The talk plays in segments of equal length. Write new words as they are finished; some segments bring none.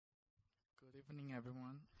evening,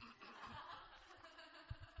 everyone.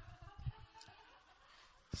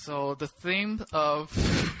 So the theme of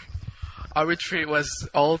our retreat was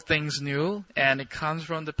all things new, and it comes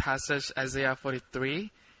from the passage Isaiah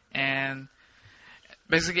 43. And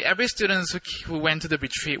basically, every student who went to the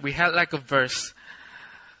retreat, we had like a verse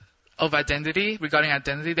of identity, regarding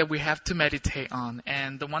identity, that we have to meditate on.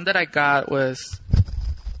 And the one that I got was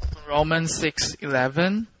Romans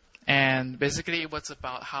 6:11. And basically it was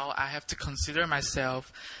about how I have to consider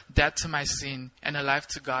myself dead to my sin and alive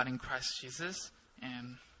to God in Christ Jesus.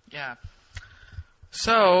 And yeah.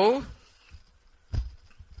 So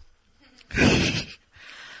okay,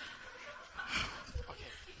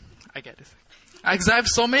 I get this. Because I have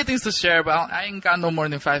so many things to share, but I ain't got no more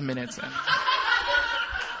than 5 minutes.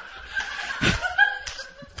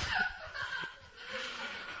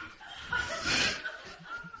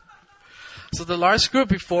 So the large group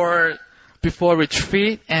before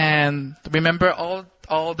retreat, and remember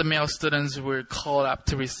all the male students were called up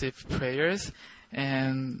to receive prayers.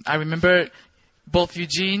 And I remember both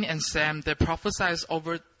Eugene and Sam, they prophesied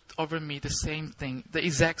over me the same thing, the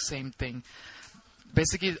exact same thing.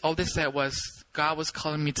 Basically, all they said was God was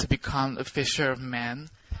calling me to become a fisher of men.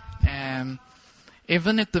 And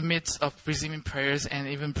even in the midst of receiving prayers and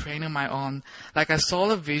even praying on my own, like I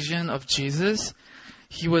saw a vision of Jesus.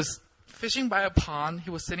 He was fishing by a pond.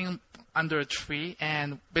 He was sitting under a tree,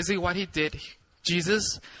 and basically what he did,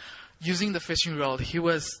 Jesus, using the fishing rod, he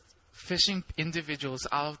was fishing individuals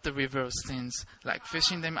out of the river of sins, like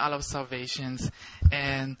fishing them out of salvations.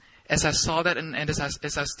 And as I saw that, and as I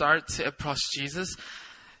started to approach Jesus,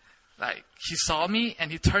 like he saw me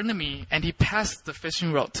and he turned to me and he passed the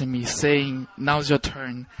fishing rod to me, saying, "Now's your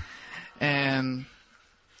turn." And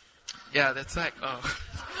yeah, that's like, oh.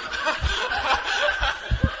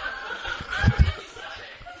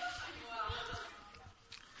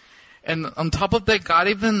 And on top of that, God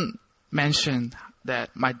even mentioned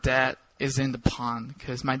that my dad is in the pond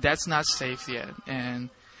because my dad's not saved yet. And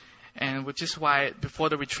which is why before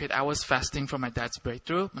the retreat, I was fasting for my dad's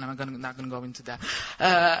breakthrough. And I'm not going to go into that.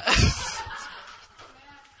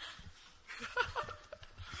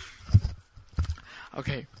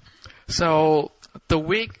 Okay. So the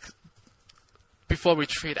week before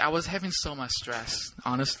retreat, I was having so much stress,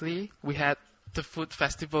 honestly. We had the food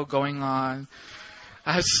festival going on.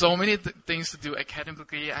 I have so many things to do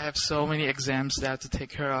academically. I have so many exams that I have to take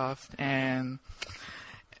care of. And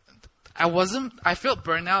I felt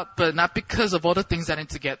burnout, but not because of all the things I need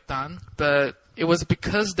to get done, but it was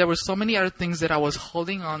because there were so many other things that I was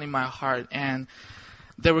holding on in my heart, and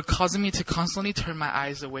they were causing me to constantly turn my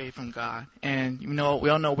eyes away from God. And we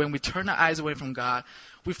all know when we turn our eyes away from God,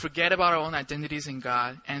 we forget about our own identities in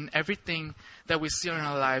God, and everything that we see in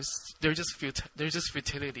our lives, they're just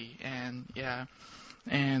futility. And yeah.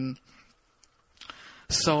 And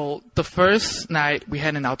so the first night we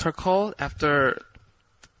had an altar call after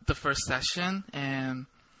the first session, and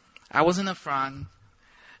I was in the front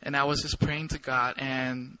and I was just praying to God.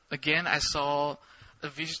 And again, I saw the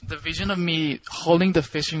vision of me holding the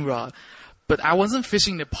fishing rod, but I wasn't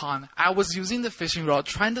fishing the pond. I was using the fishing rod,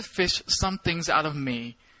 trying to fish some things out of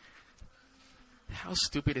me. How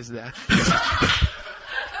stupid is that?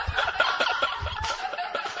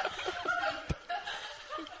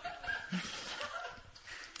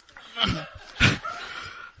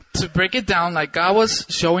 To break it down, like God was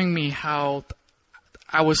showing me how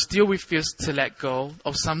I was still refused to let go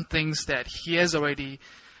of some things that He has already,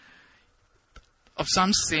 of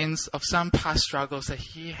some sins, of some past struggles that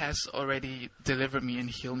He has already delivered me and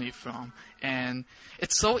healed me from. And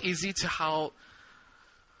it's so easy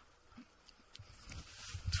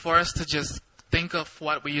for us to just think of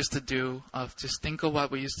what we used to do,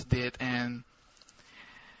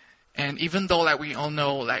 and even though like we all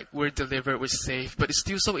know like we're delivered, we're safe, but it's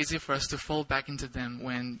still so easy for us to fall back into them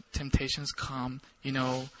when temptations come,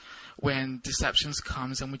 when deceptions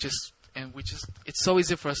comes, and we just it's so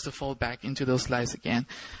easy for us to fall back into those lies again.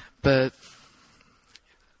 But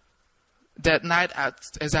that night,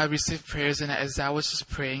 as I received prayers and as I was just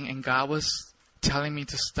praying, and God was telling me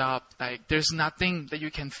to stop, like there's nothing that you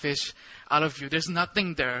can fish out of you. There's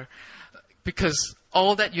nothing there, because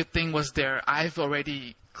all that you think was there, I've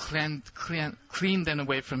already clean them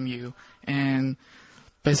away from you. And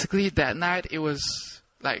basically that night it was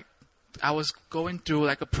like I was going through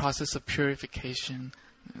like a process of purification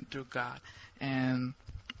through God. And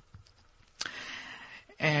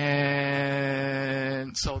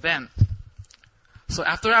so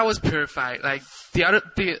after I was purified, like the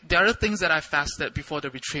other things that I fasted before the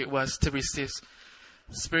retreat was to receive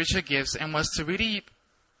spiritual gifts, and was to really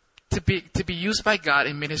to be used by God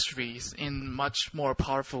in ministries in much more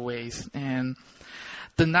powerful ways. And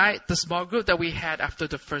the small group that we had after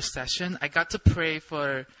the first session, I got to pray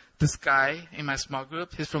for this guy in my small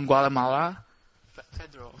group. He's from Guatemala,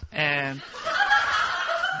 Pedro, and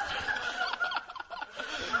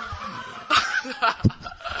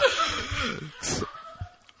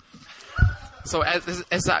so as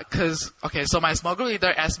that, so my small group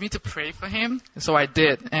leader asked me to pray for him, so I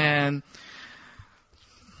did. And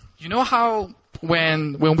you know how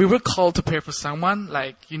when we were called to pray for someone,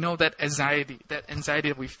 like, you know, that anxiety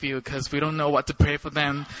that we feel because we don't know what to pray for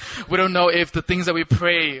them. We don't know if the things that we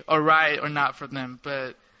pray are right or not for them.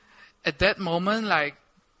 But at that moment, like,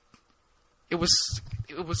 it was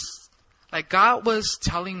like God was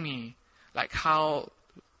telling me, like, how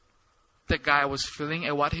the guy was feeling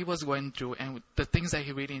and what he was going through and the things that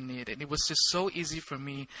he really needed. It was just so easy for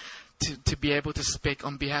me to be able to speak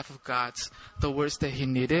on behalf of God the words that he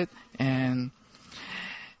needed. And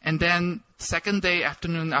then second day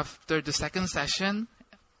afternoon after the second session,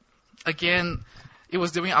 again, it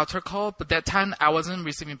was during altar call, but that time I wasn't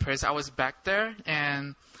receiving prayers. I was back there,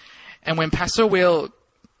 and when Pastor Will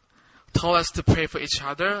told us to pray for each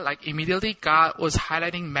other, like, immediately God was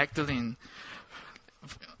highlighting Magdalene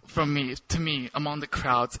from me to me among the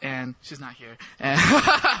crowds, and she's not here. And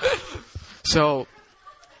so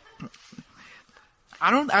I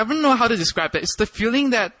don't know how to describe it. It's the feeling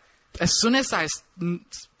that as soon as I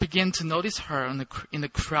begin to notice her in the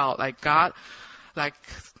crowd, like, God, like,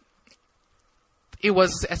 it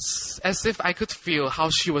was as if I could feel how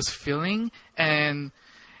she was feeling, and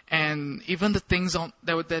even the things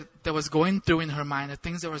that was going through in her mind, the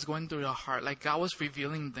things that was going through her heart, like, God was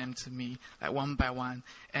revealing them to me, like, one by one.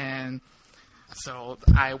 And so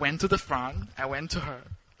I went to the front, I went to her,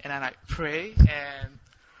 and I pray,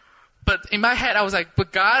 but in my head, I was like,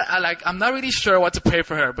 but God, I'm not really sure what to pray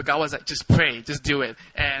for her. But God was like, just pray, just do it.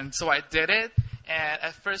 And so I did it. And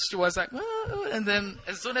at first she was like, oh, and then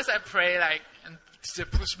as soon as I pray, like, and she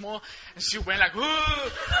pushed more, and she went like, oh.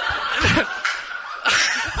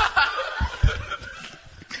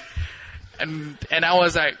 and I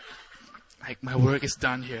was like, my work is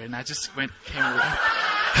done here. And I just came away.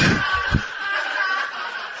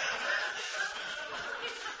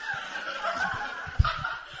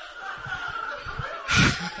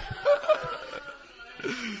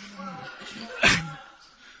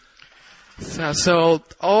 So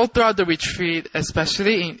all throughout the retreat,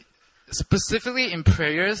 specifically in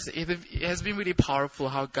prayers, it has been really powerful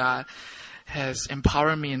how God has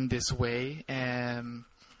empowered me in this way. And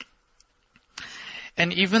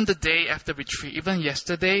even the day after retreat, even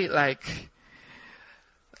yesterday, throughout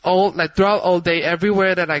all day,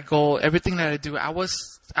 everywhere that I go, everything that I do, I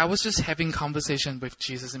was just having conversation with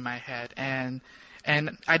Jesus in my head, and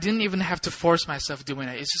I didn't even have to force myself doing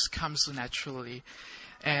it. It just comes so naturally.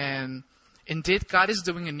 And indeed, God is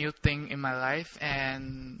doing a new thing in my life,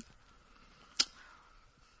 and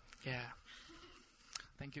yeah.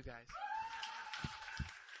 Thank you, guys.